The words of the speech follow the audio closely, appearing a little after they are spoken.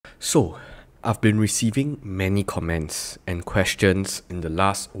So, I've been receiving many comments and questions in the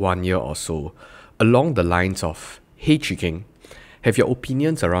last 1 year or so along the lines of, "Hey Chiking, have your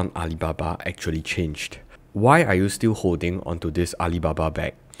opinions around Alibaba actually changed? Why are you still holding onto this Alibaba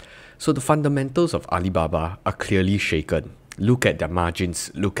bag?" So the fundamentals of Alibaba are clearly shaken. Look at their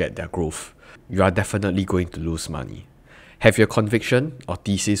margins, look at their growth. You are definitely going to lose money. Have your conviction or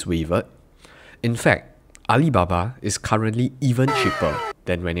thesis wavered? In fact, Alibaba is currently even cheaper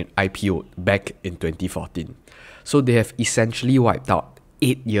than when it IPO'd back in 2014. So they have essentially wiped out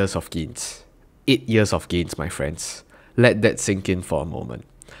 8 years of gains. 8 years of gains, my friends. Let that sink in for a moment.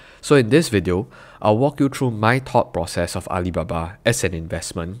 So in this video, I'll walk you through my thought process of Alibaba as an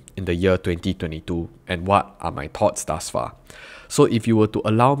investment in the year 2022 and what are my thoughts thus far. So if you were to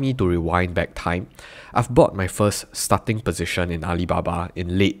allow me to rewind back time, I've bought my first starting position in Alibaba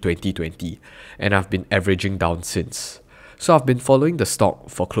in late 2020 and I've been averaging down since. So I've been following the stock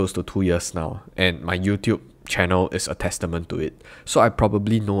for close to 2 years now and my YouTube channel is a testament to it. So I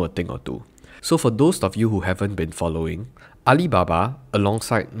probably know a thing or two. So for those of you who haven't been following, Alibaba,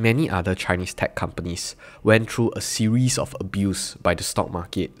 alongside many other Chinese tech companies, went through a series of abuse by the stock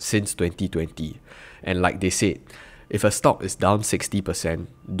market since 2020. And like they said, if a stock is down 60%,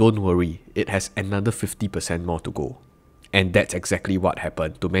 don't worry, it has another 50% more to go. And that's exactly what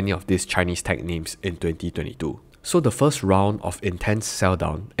happened to many of these Chinese tech names in 2022. So the first round of intense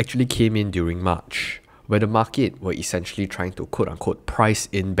sell-down actually came in during March, where the market were essentially trying to quote-unquote price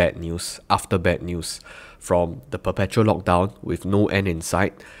in bad news after bad news, from the perpetual lockdown with no end in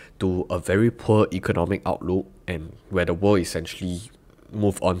sight to a very poor economic outlook and where the world essentially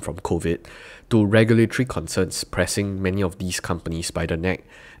moved on from COVID, to regulatory concerns pressing many of these companies by the neck,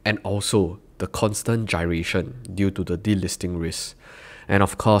 and also the constant gyration due to the delisting risk. And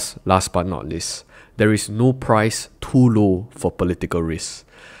of course, last but not least, there is no price too low for political risk.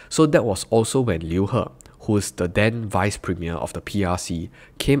 So that was also when Liu He, who is the then vice premier of the PRC,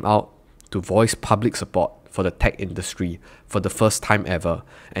 came out to voice public support for the tech industry for the first time ever,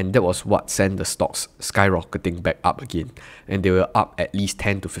 and that was what sent the stocks skyrocketing back up again, and they were up at least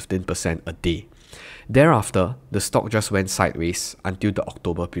 10 to 15% a day. Thereafter, the stock just went sideways until the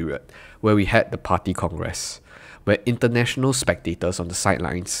October period, where we had the Party Congress, where international spectators on the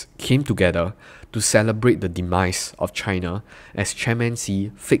sidelines came together to celebrate the demise of China as Chairman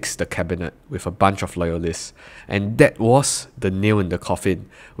Xi fixed the cabinet with a bunch of loyalists, and that was the nail in the coffin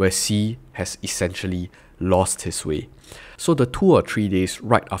where Xi has essentially lost his way. So the 2 or 3 days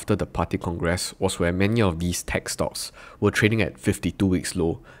right after the Party Congress was where many of these tech stocks were trading at 52 weeks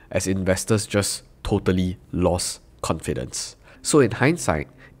low as investors just totally lost confidence. So in hindsight,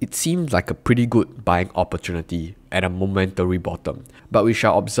 it seemed like a pretty good buying opportunity at a momentary bottom, but we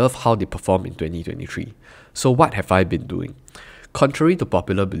shall observe how they perform in 2023. So what have I been doing? Contrary to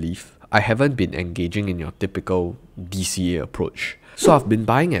popular belief, I haven't been engaging in your typical DCA approach. So I've been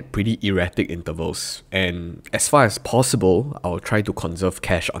buying at pretty erratic intervals, and as far as possible, I'll try to conserve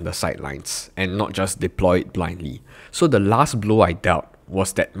cash on the sidelines and not just deploy it blindly. So the last blow I dealt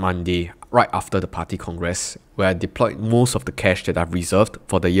was that Monday, right after the Party Congress, where I deployed most of the cash that I've reserved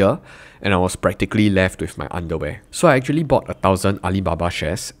for the year, and I was practically left with my underwear. So I actually bought 1,000 Alibaba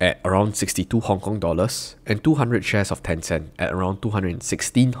shares at around 62 Hong Kong dollars and 200 shares of Tencent at around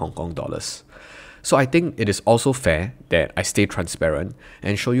 216 Hong Kong dollars. So I think it is also fair that I stay transparent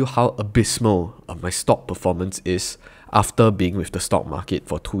and show you how abysmal my stock performance is after being with the stock market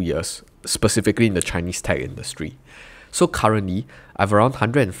for 2 years, specifically in the Chinese tech industry. So currently, I have around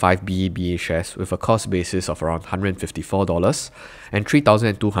 105 BABA shares with a cost basis of around $154 and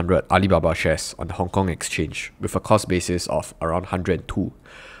 3,200 Alibaba shares on the Hong Kong exchange with a cost basis of around 102.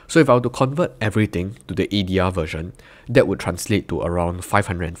 So if I were to convert everything to the ADR version, that would translate to around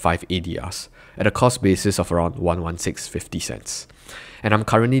 505 ADRs at a cost basis of around 116.50 cents. And I'm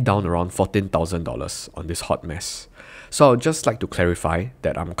currently down around $14,000 on this hot mess. So I would just like to clarify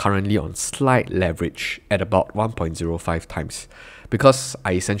that I'm currently on slight leverage at about 1.05 times because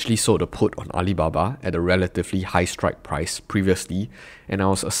I essentially sold a put on Alibaba at a relatively high strike price previously, and I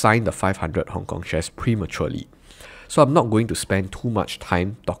was assigned the 500 Hong Kong shares prematurely. So I'm not going to spend too much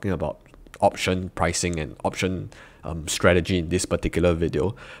time talking about option pricing and option strategy in this particular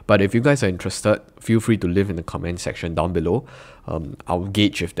video, but if you guys are interested, feel free to leave in the comment section down below. I'll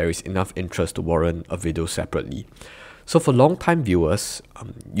gauge if there is enough interest to warrant a video separately. So for long-time viewers,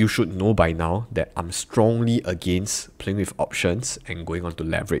 you should know by now that I'm strongly against playing with options and going on to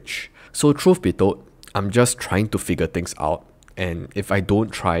leverage. So truth be told, I'm just trying to figure things out, and if I don't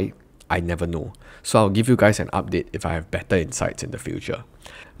try, I never know. So I'll give you guys an update if I have better insights in the future.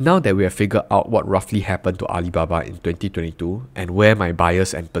 Now that we have figured out what roughly happened to Alibaba in 2022 and where my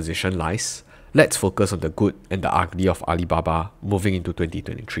bias and position lies, let's focus on the good and the ugly of Alibaba moving into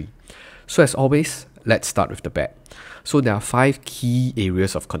 2023. So as always, let's start with the bad. So there are 5 key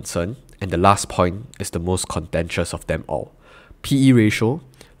areas of concern, and the last point is the most contentious of them all. PE ratio,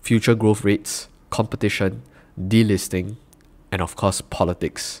 future growth rates, competition, delisting, and of course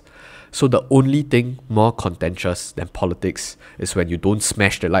politics. So the only thing more contentious than politics is when you don't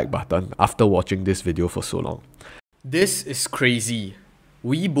smash the like button after watching this video for so long. This is crazy.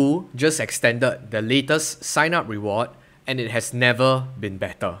 Weibo just extended the latest sign up reward and it has never been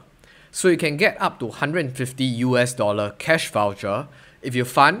better. So you can get up to $150 cash voucher if you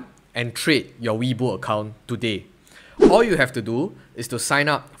fund and trade your Weibo account today. All you have to do is to sign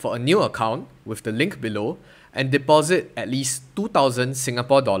up for a new account with the link below and deposit at least 2,000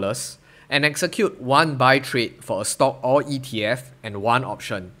 Singapore dollars and execute one buy trade for a stock or ETF and one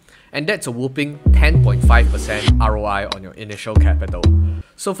option. And that's a whooping 10.5% ROI on your initial capital.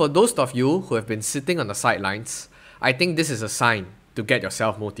 So for those of you who have been sitting on the sidelines, I think this is a sign to get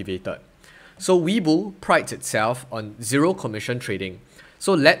yourself motivated. So Weibo prides itself on zero commission trading.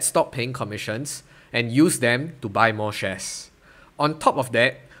 So let's stop paying commissions and use them to buy more shares. On top of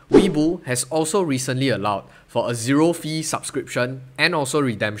that, Weibo has also recently allowed for a zero fee subscription and also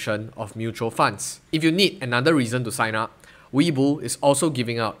redemption of mutual funds. If you need another reason to sign up, Weibo is also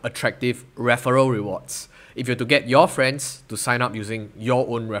giving out attractive referral rewards if you're to get your friends to sign up using your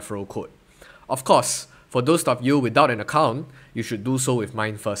own referral code. Of course, for those of you without an account, you should do so with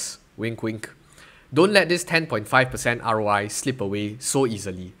mine first. Wink wink. Don't let this 10.5% ROI slip away so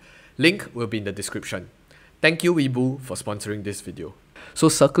easily. Link will be in the description. Thank you Weibo for sponsoring this video. So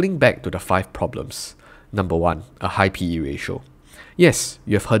circling back to the 5 problems. Number 1, a high PE ratio. Yes,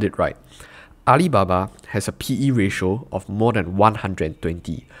 you have heard it right. Alibaba has a PE ratio of more than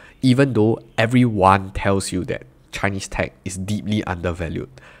 120, even though everyone tells you that Chinese tech is deeply undervalued.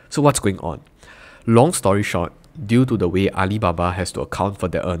 So what's going on? Long story short, due to the way Alibaba has to account for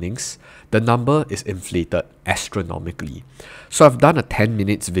their earnings, the number is inflated astronomically. So I've done a 10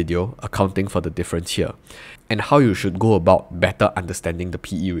 minutes video accounting for the difference here and how you should go about better understanding the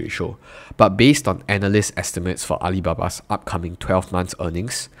PE ratio. But based on analyst estimates for Alibaba's upcoming 12 months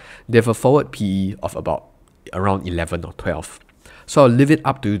earnings, they have a forward PE of about around 11 or 12. So I'll leave it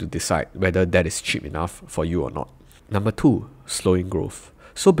up to you to decide whether that is cheap enough for you or not. Number 2, slowing growth.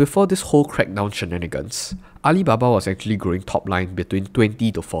 So before this whole crackdown shenanigans, Alibaba was actually growing top line between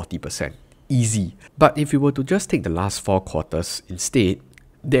 20 to 40%. Easy. But if you were to just take the last 4 quarters instead,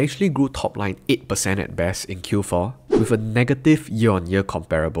 they actually grew top line 8% at best in Q4 with a negative year-on-year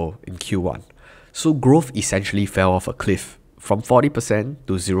comparable in Q1. So growth essentially fell off a cliff from 40%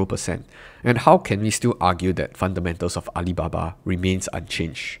 to 0%. And how can we still argue that fundamentals of Alibaba remains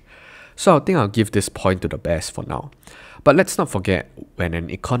unchanged? So I think I'll give this point to the best for now. But let's not forget, when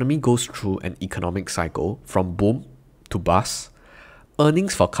an economy goes through an economic cycle from boom to bust,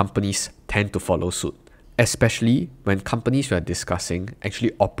 earnings for companies tend to follow suit, especially when companies we are discussing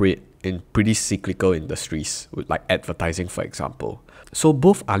actually operate in pretty cyclical industries, like advertising for example. So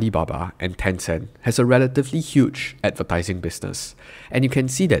both Alibaba and Tencent has a relatively huge advertising business, and you can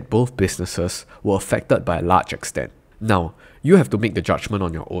see that both businesses were affected by a large extent. Now, you have to make the judgment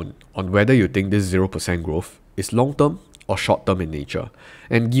on your own on whether you think this 0% growth is long-term or short-term in nature.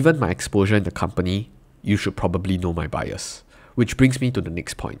 And given my exposure in the company, you should probably know my bias. Which brings me to the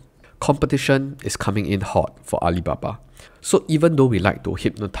next point. Competition is coming in hot for Alibaba. So even though we like to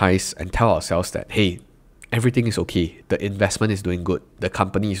hypnotize and tell ourselves that, hey, everything is okay, the investment is doing good, the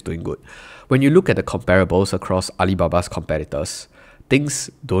company is doing good, when you look at the comparables across Alibaba's competitors, things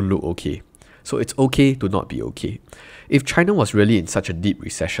don't look okay. So it's okay to not be okay. If China was really in such a deep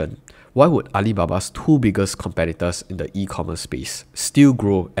recession, why would Alibaba's 2 biggest competitors in the e-commerce space still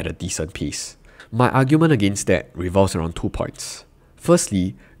grow at a decent pace? My argument against that revolves around 2 points.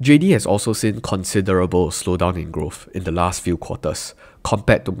 Firstly, JD has also seen considerable slowdown in growth in the last few quarters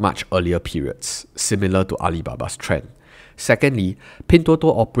compared to much earlier periods, similar to Alibaba's trend. Secondly,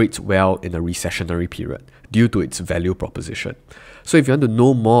 Pinduoduo operates well in a recessionary period due to its value proposition. So if you want to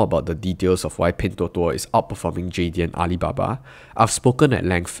know more about the details of why Pinduoduo is outperforming JD and Alibaba, I've spoken at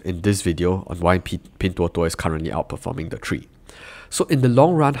length in this video on why Pinduoduo is currently outperforming the 3. So in the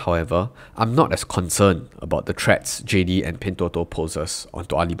long run, however, I'm not as concerned about the threats JD and Pinduoduo poses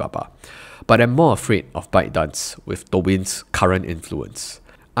onto Alibaba, but I'm more afraid of ByteDance with Douyin's current influence.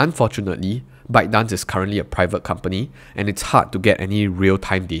 Unfortunately, ByteDance is currently a private company and it's hard to get any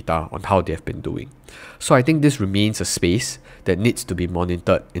real-time data on how they have been doing. So I think this remains a space that needs to be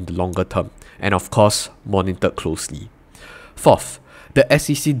monitored in the longer term and of course monitored closely. Fourth, the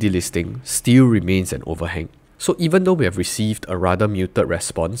SEC delisting still remains an overhang. So even though we have received a rather muted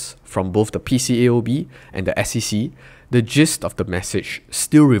response from both the PCAOB and the SEC, the gist of the message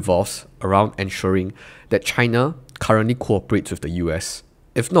still revolves around ensuring that China currently cooperates with the US.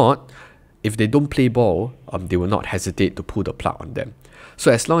 If not, if they don't play ball, they will not hesitate to pull the plug on them.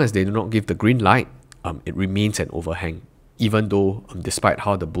 So as long as they do not give the green light, it remains an overhang, even though despite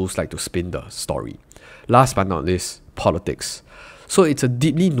how the bulls like to spin the story. Last but not least, politics. So it's a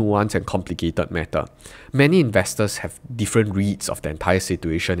deeply nuanced and complicated matter. Many investors have different reads of the entire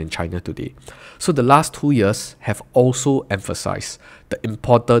situation in China today. So the last 2 years have also emphasized the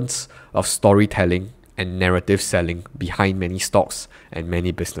importance of storytelling and narrative selling behind many stocks and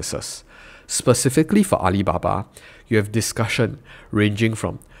many businesses. Specifically for Alibaba, you have discussion ranging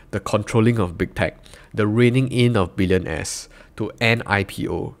from the controlling of big tech, the reining in of billionaires, to an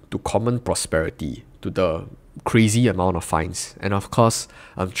IPO, to common prosperity, to the crazy amount of fines, and of course,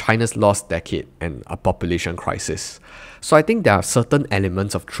 China's lost decade and a population crisis. So I think there are certain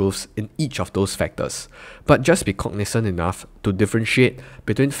elements of truths in each of those factors, but just be cognizant enough to differentiate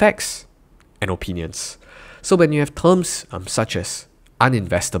between facts and opinions. So when you have terms such as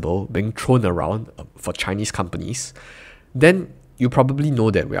uninvestable being thrown around for Chinese companies, then you probably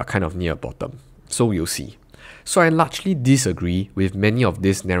know that we are kind of near bottom. So we'll see. So I largely disagree with many of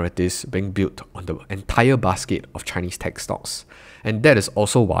these narratives being built on the entire basket of Chinese tech stocks. And that is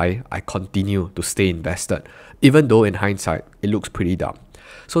also why I continue to stay invested, even though in hindsight, it looks pretty dumb.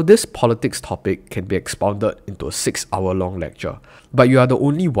 So this politics topic can be expounded into a 6-hour-long lecture, but you are the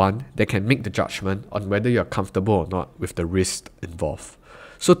only one that can make the judgment on whether you are comfortable or not with the risk involved.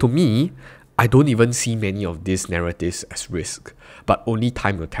 So to me, I don't even see many of these narratives as risk, but only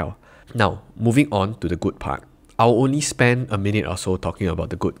time will tell. Now, moving on to the good part. I'll only spend a minute or so talking about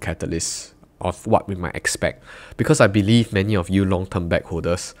the good catalysts of what we might expect, because I believe many of you long-term back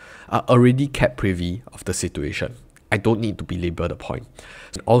holders are already kept privy of the situation. I don't need to belabor the point.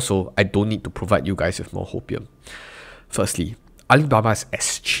 Also, I don't need to provide you guys with more hopium. Firstly, Alibaba is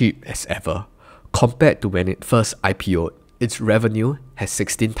as cheap as ever. Compared to when it first IPO'd, its revenue has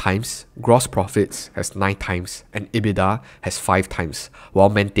 16 times, gross profits has 9 times, and EBITDA has 5 times, while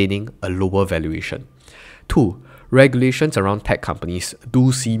maintaining a lower valuation. 2. Regulations around tech companies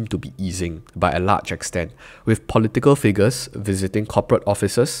do seem to be easing by a large extent, with political figures visiting corporate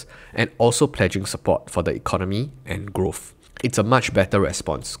offices and also pledging support for the economy and growth. It's a much better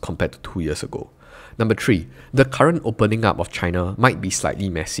response compared to 2 years ago. Number 3, the current opening up of China might be slightly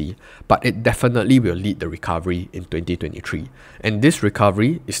messy, but it definitely will lead the recovery in 2023. And this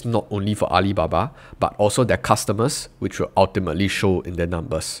recovery is not only for Alibaba, but also their customers, which will ultimately show in their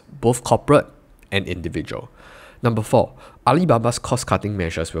numbers, both corporate and individual. Number 4, Alibaba's cost-cutting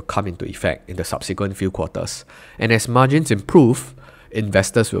measures will come into effect in the subsequent few quarters. And as margins improve,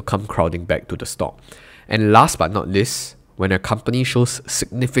 investors will come crowding back to the stock. And last but not least, when a company shows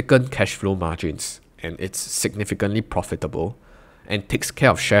significant cash flow margins and it's significantly profitable and takes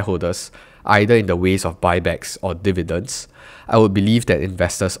care of shareholders either in the ways of buybacks or dividends, I would believe that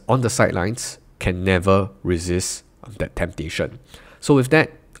investors on the sidelines can never resist that temptation. So with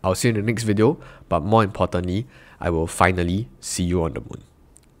that, I'll see you in the next video, but more importantly, I will finally see you on the moon.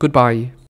 Goodbye.